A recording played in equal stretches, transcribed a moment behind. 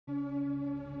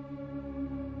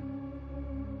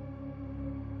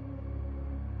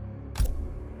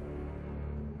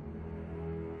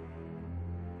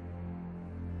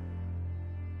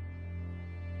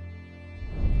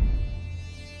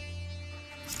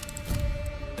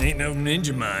Ain't no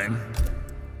ninja mine.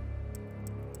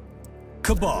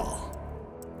 Cabal.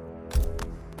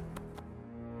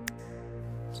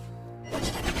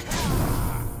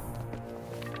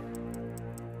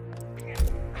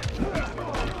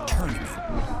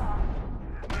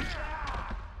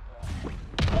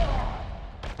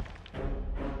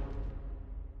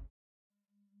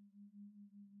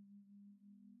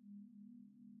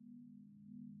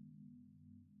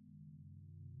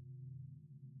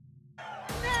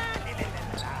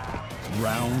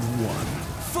 Round one.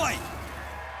 Fight!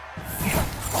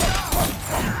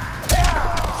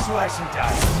 Slice and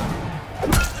dice.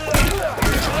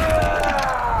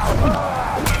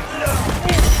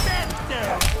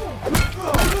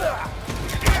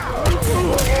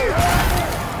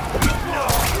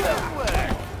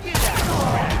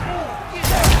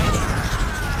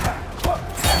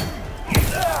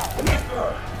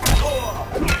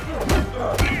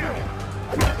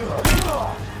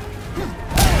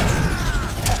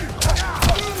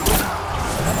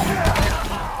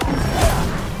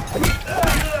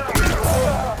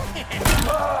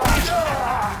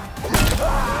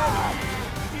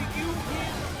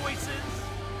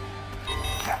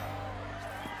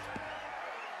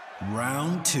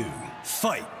 Round two.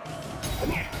 Fight!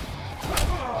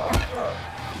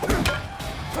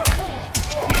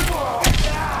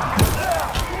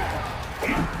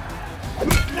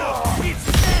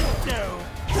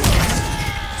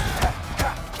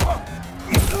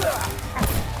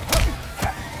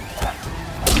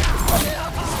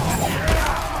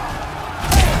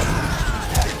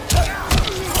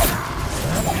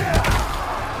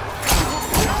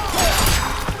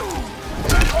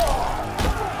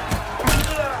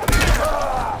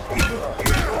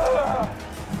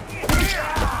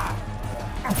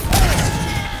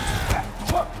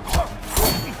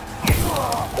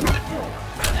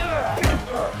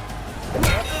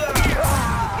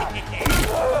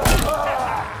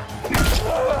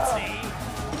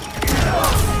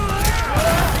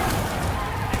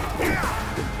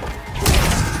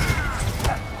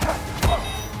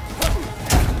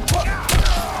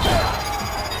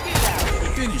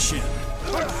 Finish him.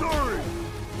 I'm sorry.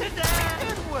 Good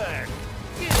work.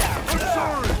 Get out. I'm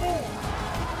sorry.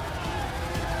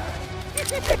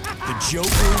 The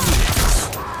Joker wins.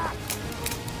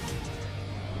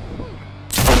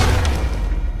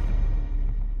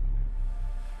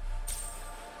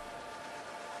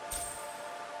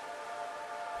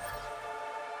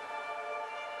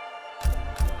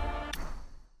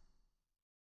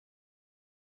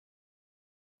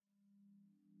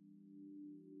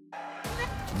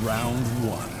 Round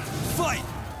one. Fight!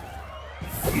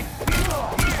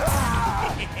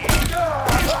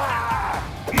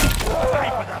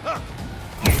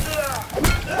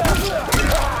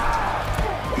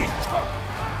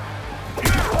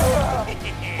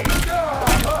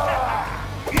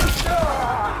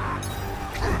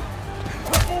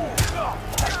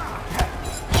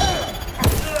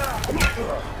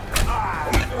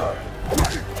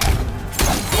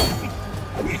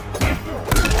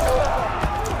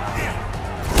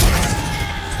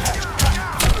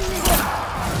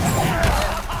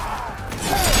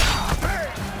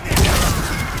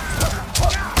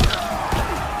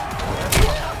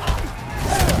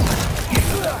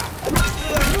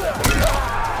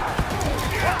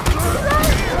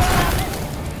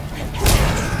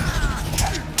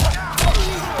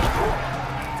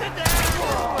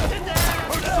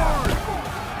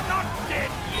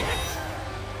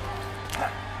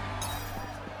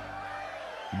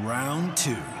 Round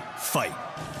two. Fight.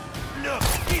 Look,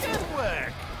 it didn't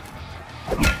work.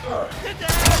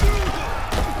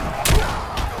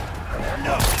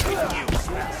 No, it's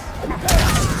useless.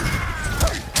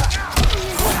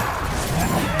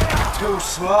 Too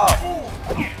slow.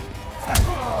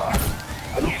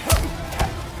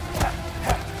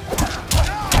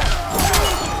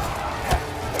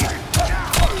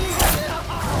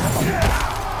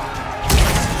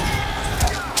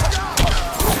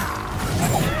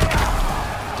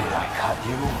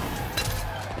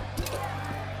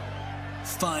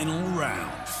 Final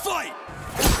round. Fight!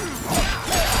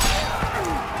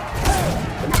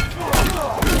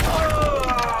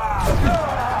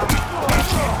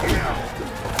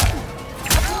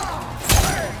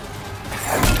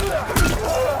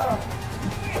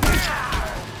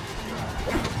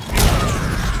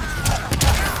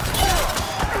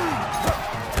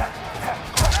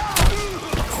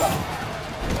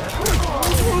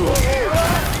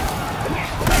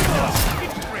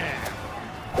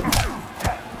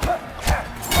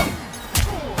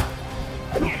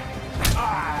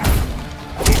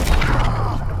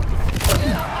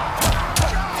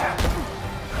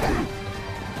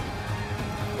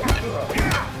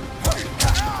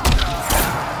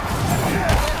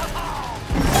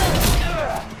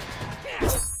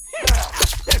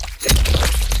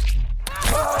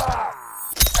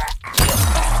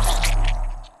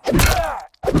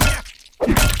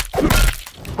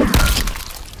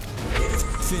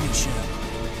 Finish him.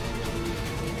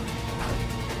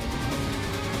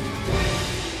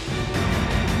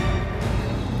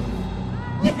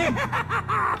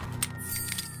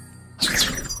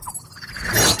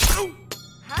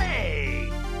 Hey!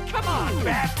 Come on,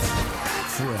 Bat!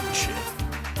 Friendship.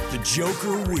 The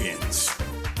Joker wins.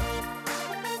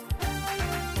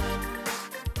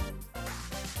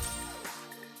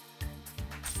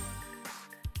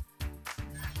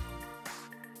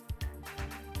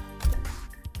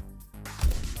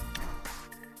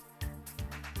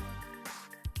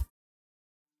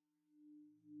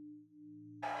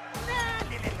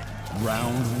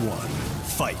 Round one,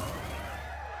 fight.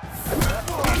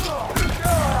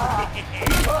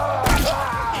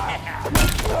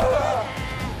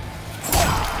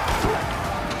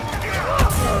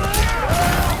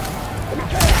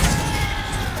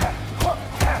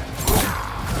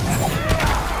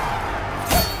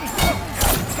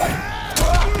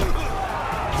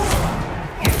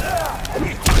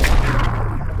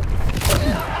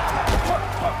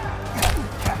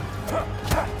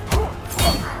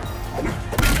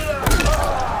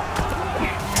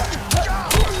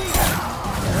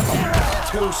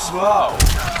 Too slow.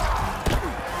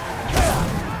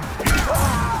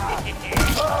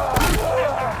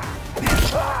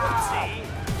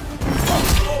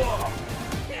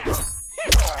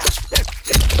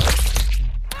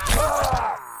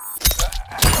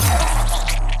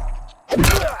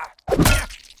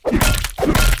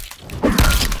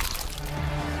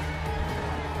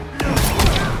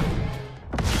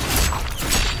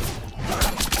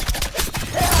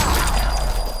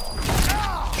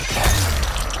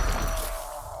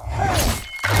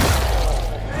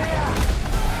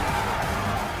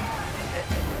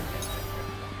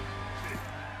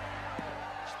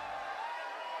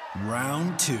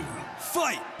 Round two,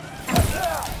 fight!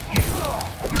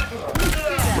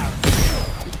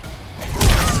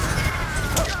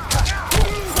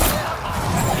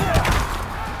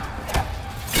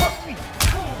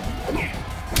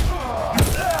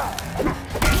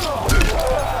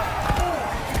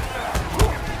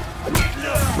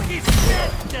 He's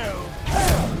dead now!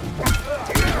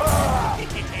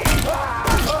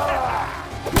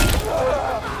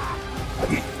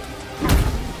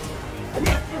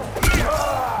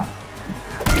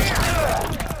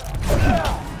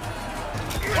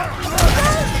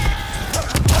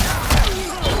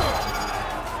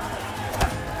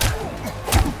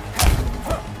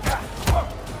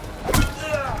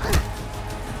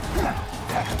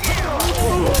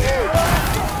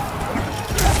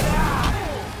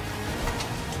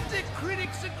 The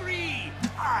critics agree!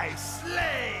 I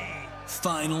slay!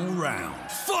 Final round,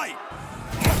 fight!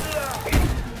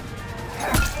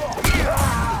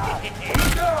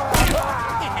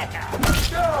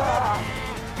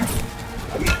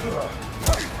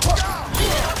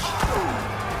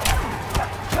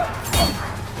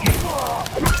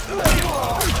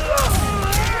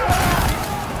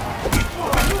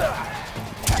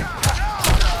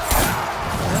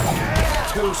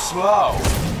 Too slow.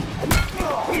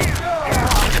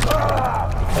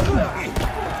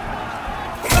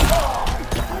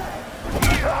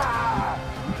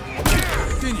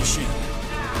 Finish him.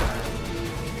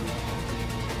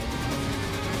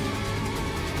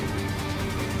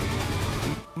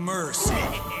 Mercy.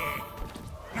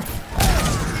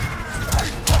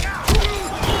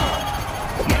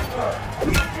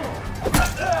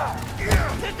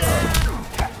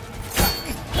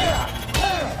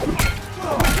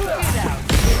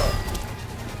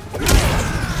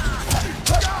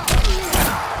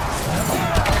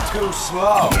 Too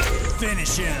slow.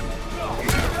 Finish him.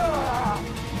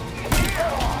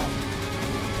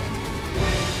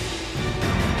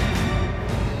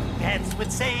 Heads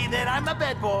would say that I'm a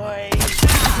bad boy,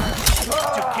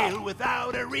 to kill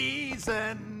without a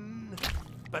reason.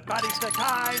 But Body Stuck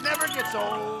High never gets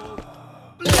old.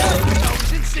 Blood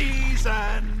goes in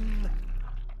season.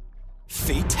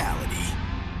 Fatality.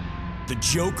 The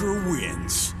Joker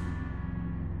wins.